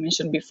like you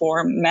mentioned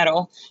before,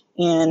 metal.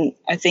 And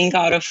I think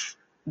out of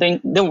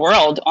the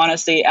world,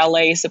 honestly,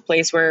 LA is the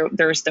place where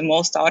there's the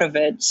most out of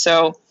it.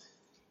 So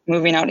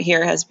moving out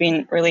here has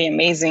been really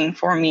amazing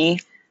for me.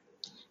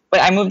 But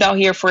I moved out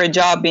here for a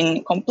job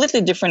in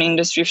completely different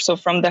industry. So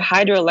from the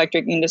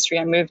hydroelectric industry,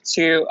 I moved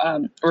to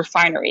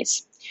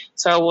refineries.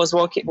 So I was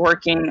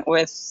working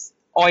with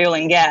oil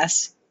and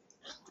gas.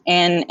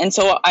 And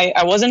so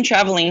I wasn't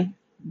traveling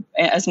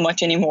as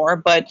much anymore,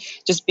 but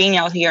just being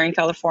out here in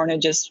California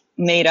just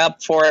made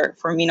up for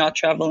me not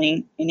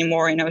traveling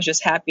anymore. And I was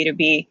just happy to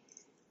be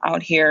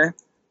out here.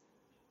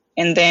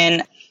 And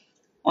then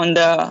on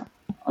the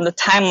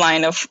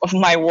timeline of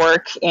my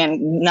work,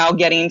 and now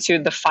getting into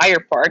the fire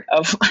part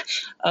of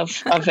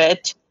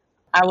it,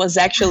 I was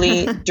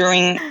actually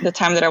during the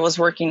time that I was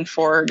working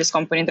for this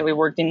company that we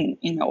worked in,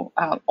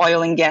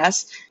 oil and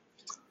gas.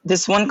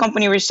 This one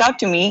company reached out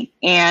to me,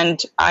 and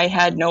I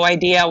had no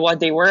idea what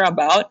they were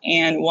about.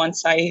 And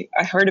once I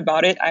heard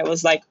about it, I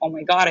was like, oh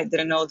my God, I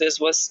didn't know this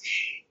was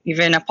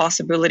even a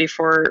possibility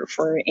for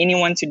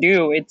anyone to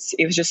do.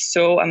 It was just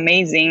so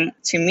amazing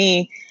to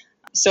me.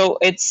 So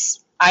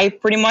I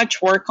pretty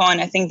much work on,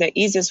 I think the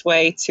easiest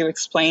way to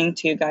explain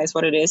to you guys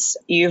what it is.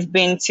 You've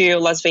been to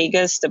Las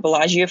Vegas, the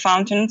Bellagio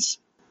fountains?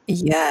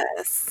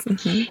 Yes.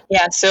 Mm-hmm.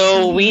 Yeah,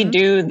 so we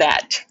do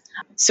that.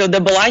 So the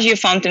Bellagio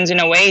fountains, in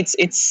a way,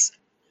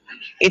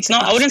 it's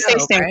not, I wouldn't say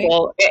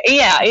simple. Right?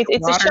 Yeah,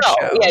 it's a show.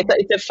 Yeah,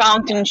 it's a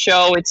fountain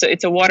show.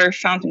 It's a water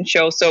fountain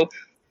show. So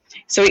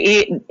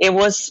it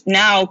was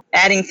now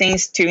adding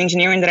things to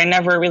engineering that I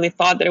never really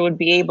thought that I would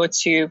be able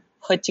to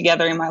put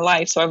together in my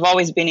life. So I've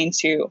always been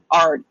into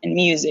art and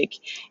music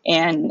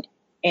and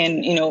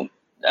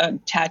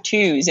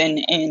tattoos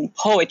and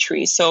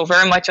poetry. So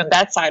very much on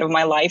that side of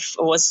my life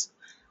was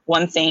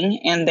one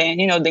thing. And then,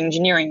 the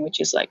engineering, which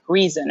is like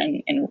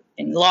reason and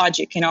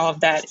logic and all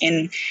of that.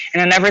 And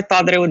I never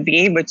thought that I would be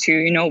able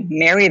to,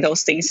 marry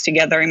those things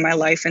together in my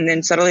life. And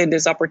then suddenly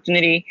this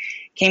opportunity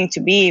came to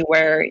be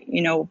where,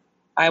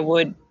 I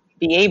would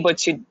be able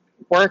to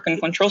work on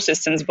control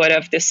systems, but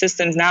of the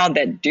systems now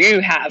that do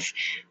have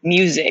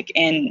music,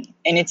 and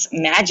it's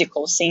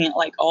magical seeing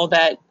like all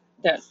that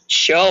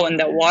show and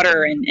the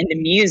water and the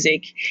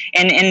music.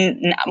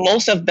 And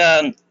most of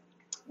the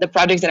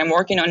projects that I'm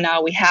working on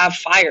now, we have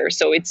fire.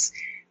 So it's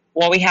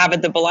what we have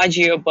at the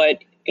Bellagio,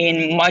 but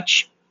in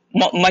much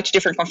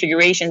different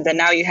configurations. That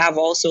now you have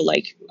also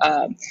like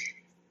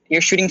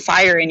you're shooting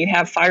fire, and you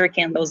have fire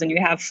candles, and you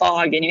have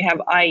fog, and you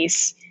have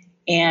ice.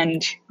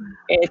 And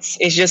it's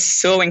just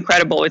so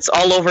incredible. It's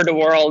all over the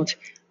world,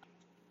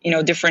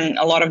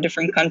 a lot of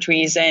different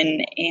countries.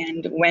 And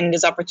when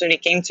this opportunity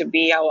came to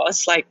be, I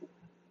was like,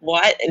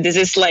 what? This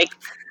is like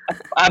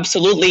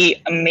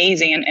absolutely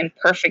amazing and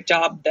perfect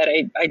job that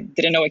I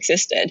didn't know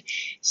existed.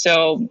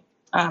 So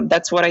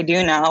that's what I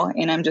do now.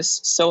 And I'm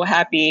just so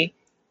happy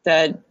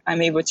that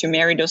I'm able to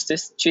marry those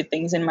two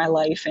things in my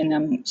life. And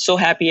I'm so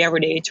happy every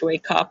day to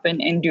wake up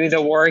and do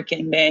the work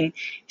and then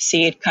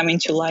see it coming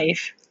to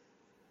life.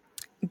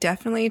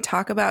 Definitely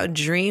talk about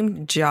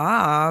dream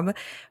job.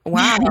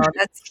 Wow,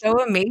 that's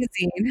so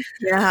amazing.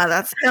 Yeah,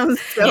 that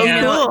sounds so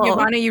cool.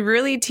 Yvonne, you're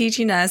really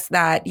teaching us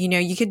that,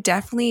 you could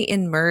definitely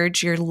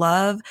emerge your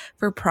love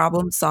for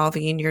problem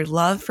solving, your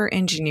love for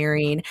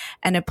engineering,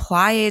 and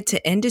apply it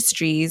to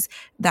industries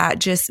that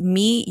just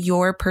meet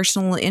your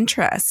personal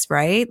interests,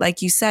 right?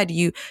 Like you said,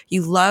 you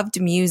loved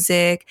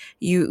music,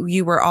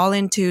 you were all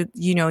into,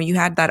 you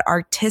had that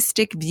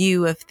artistic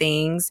view of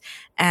things,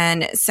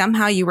 and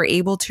somehow you were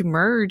able to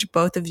merge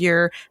both of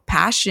your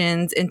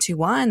passions into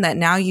one, that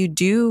now you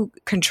do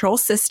control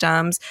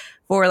systems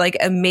for like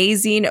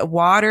amazing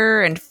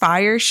water and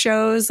fire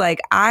shows. Like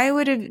I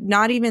would have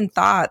not even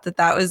thought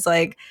that was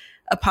like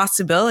a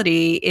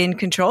possibility in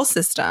control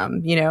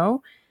system,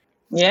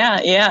 Yeah.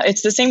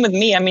 It's the same with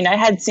me. I mean, I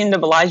had seen the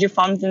Bellagio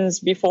fountains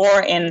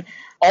before, and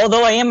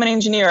although I am an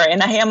engineer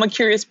and I am a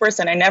curious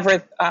person, I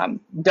never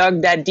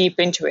dug that deep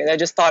into it. I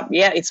just thought,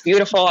 yeah, it's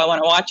beautiful. I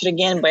want to watch it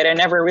again, but I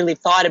never really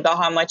thought about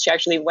how much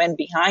actually went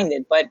behind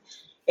it. But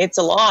it's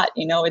a lot,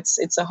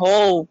 it's a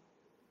whole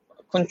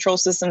control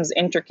systems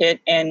intricate,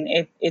 and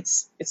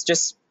it's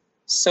just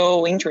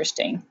so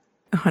interesting.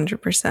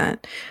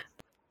 100%.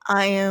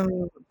 I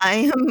am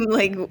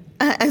like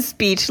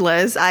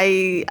speechless.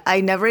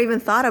 I never even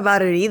thought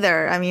about it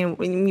either. I mean,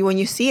 when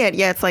you see it,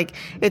 yeah, it's like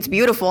it's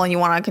beautiful and you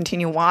want to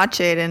continue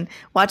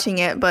watching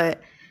it,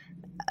 but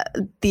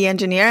the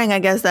engineering, I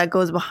guess, that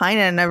goes behind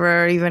it, I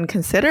never even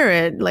consider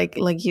it like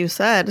you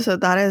said. So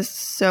that is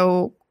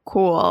so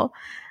cool.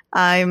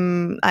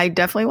 I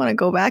definitely want to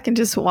go back and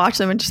just watch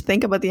them and just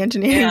think about the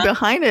engineering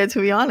behind it,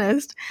 to be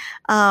honest.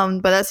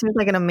 But that seems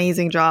like an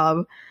amazing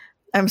job.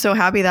 I'm so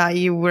happy that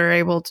you were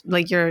able to,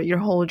 like, your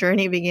whole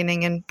journey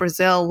beginning in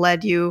Brazil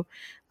led you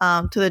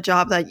to the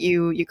job that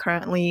you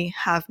currently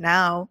have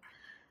now.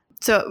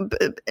 So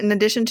in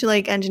addition to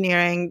like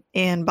engineering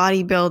and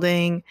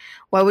bodybuilding,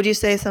 what would you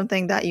say is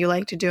something that you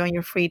like to do in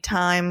your free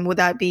time? Would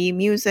that be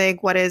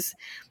music? What is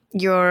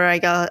your, I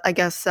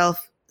guess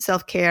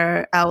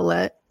self-care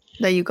outlet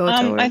that you go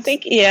towards? I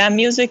think,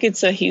 music,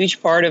 it's a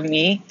huge part of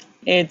me.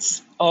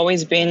 It's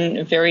always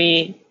been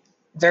very,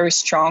 very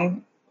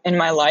strong in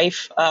my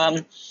life.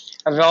 I've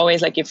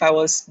always, like, if I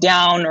was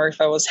down or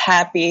if I was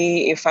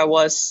happy, if I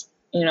was,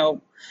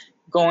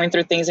 going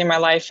through things in my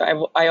life,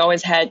 I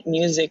always had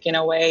music in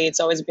a way. It's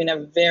always been a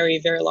very,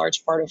 very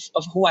large part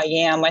of who I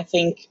am. I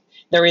think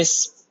there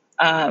is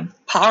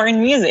power in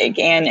music,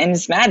 and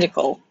it's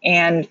magical.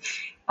 And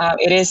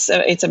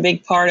it's a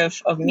big part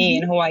of me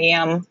and who I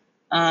am.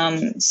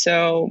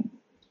 So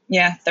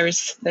yeah,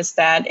 there's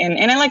that.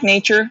 And I like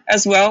nature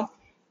as well.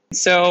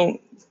 So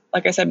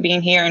like I said,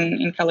 being here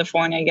in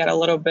California, I get a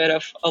lot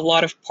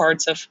of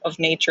parts of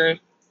nature.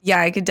 Yeah,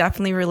 I could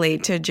definitely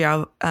relate to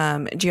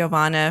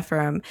Giovanna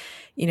from,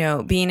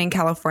 being in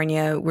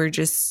California. We're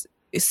just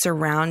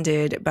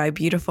surrounded by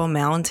beautiful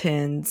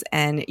mountains,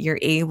 and you're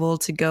able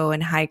to go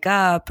and hike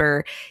up,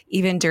 or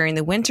even during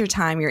the winter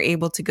time, you're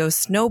able to go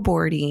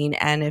snowboarding.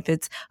 And if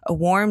it's a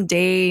warm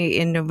day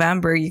in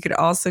November, you could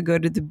also go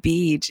to the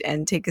beach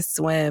and take a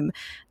swim.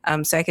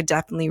 So I could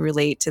definitely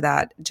relate to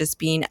that, just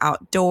being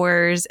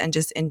outdoors and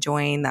just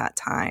enjoying that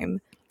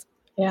time.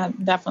 Yeah,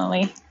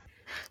 definitely.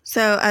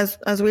 So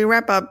as we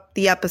wrap up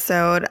the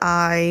episode,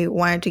 I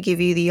wanted to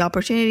give you the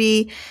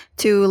opportunity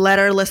to let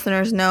our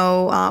listeners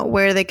know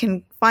where they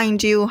can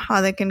find you, how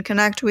they can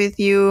connect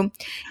with you,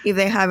 if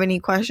they have any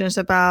questions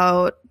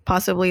about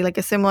possibly like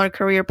a similar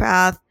career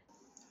path.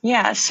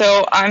 Yeah,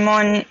 so I'm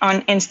on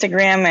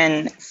Instagram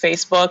and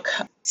Facebook.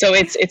 So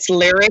it's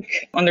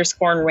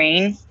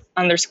lyric_rain_.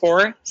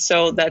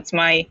 So that's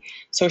my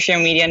social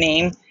media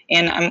name.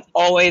 And I'm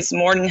always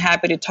more than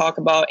happy to talk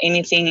about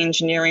anything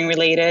engineering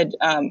related,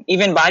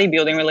 even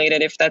bodybuilding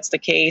related, if that's the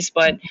case.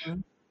 But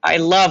I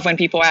love when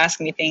people ask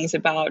me things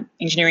about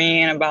engineering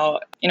and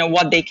about,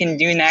 what they can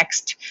do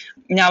next.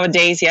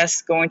 Nowadays,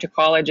 yes, going to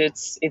college,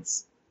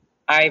 it's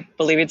I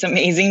believe it's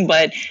amazing,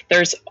 but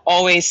there's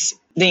always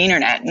the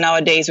internet.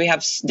 Nowadays, we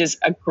have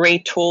a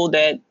great tool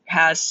that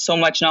has so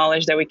much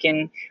knowledge that we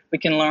can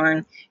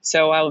learn.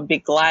 So I would be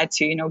glad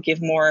to, give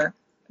more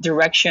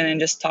direction and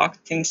just talk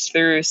things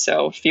through.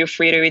 So feel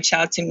free to reach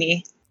out to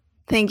me.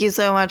 Thank you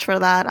so much for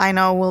that. I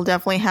know we'll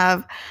definitely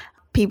have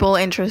people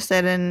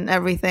interested in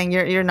everything,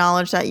 your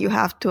knowledge that you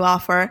have to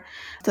offer.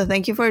 So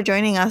thank you for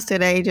joining us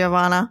today,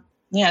 Giovanna.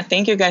 Yeah,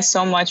 thank you guys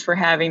so much for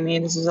having me.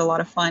 This was a lot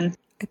of fun.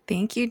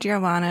 Thank you,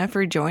 Giovanna,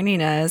 for joining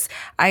us.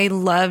 I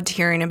loved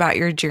hearing about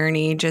your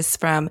journey, just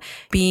from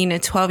being a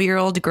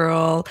 12-year-old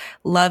girl,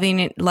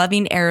 loving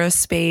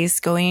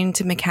aerospace, going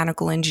into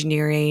mechanical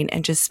engineering,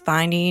 and just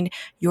finding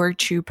your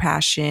true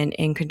passion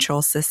in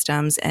control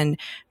systems and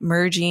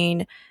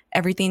merging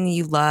everything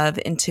you love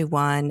into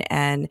one.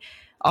 And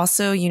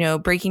also,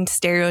 breaking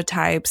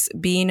stereotypes,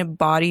 being a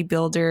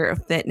bodybuilder, a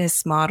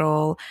fitness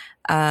model.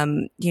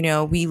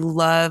 We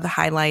love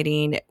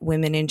highlighting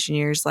women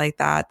engineers like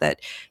that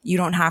you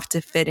don't have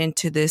to fit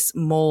into this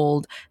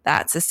mold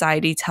that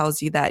society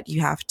tells you that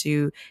you have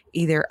to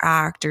either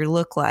act or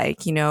look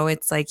like.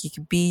 It's like you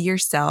could be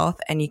yourself,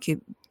 and you could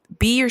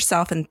be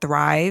yourself and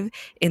thrive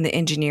in the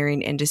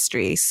engineering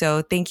industry.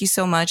 So thank you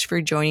so much for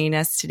joining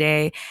us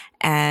today.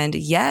 And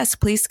yes,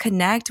 please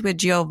connect with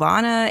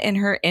Giovanna in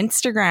her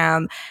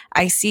Instagram.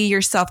 I see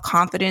your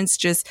self-confidence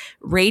just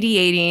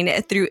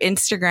radiating through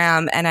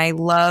Instagram, and I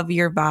love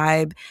your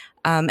vibe.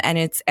 And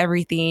it's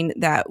everything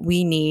that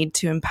we need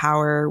to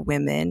empower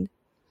women.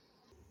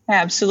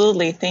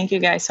 Absolutely. Thank you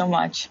guys so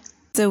much.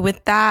 So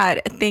with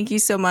that, thank you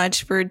so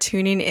much for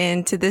tuning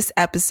in to this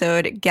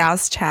episode,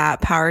 Gals Chat,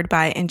 powered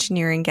by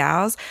Engineering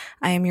Gals.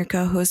 I am your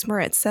co-host,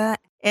 Maritza.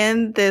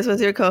 And this was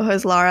your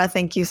co-host, Laura.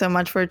 Thank you so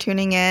much for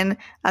tuning in.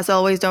 As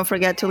always, don't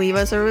forget to leave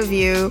us a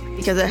review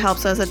because it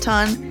helps us a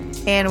ton.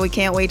 And we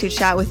can't wait to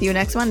chat with you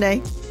next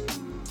Monday.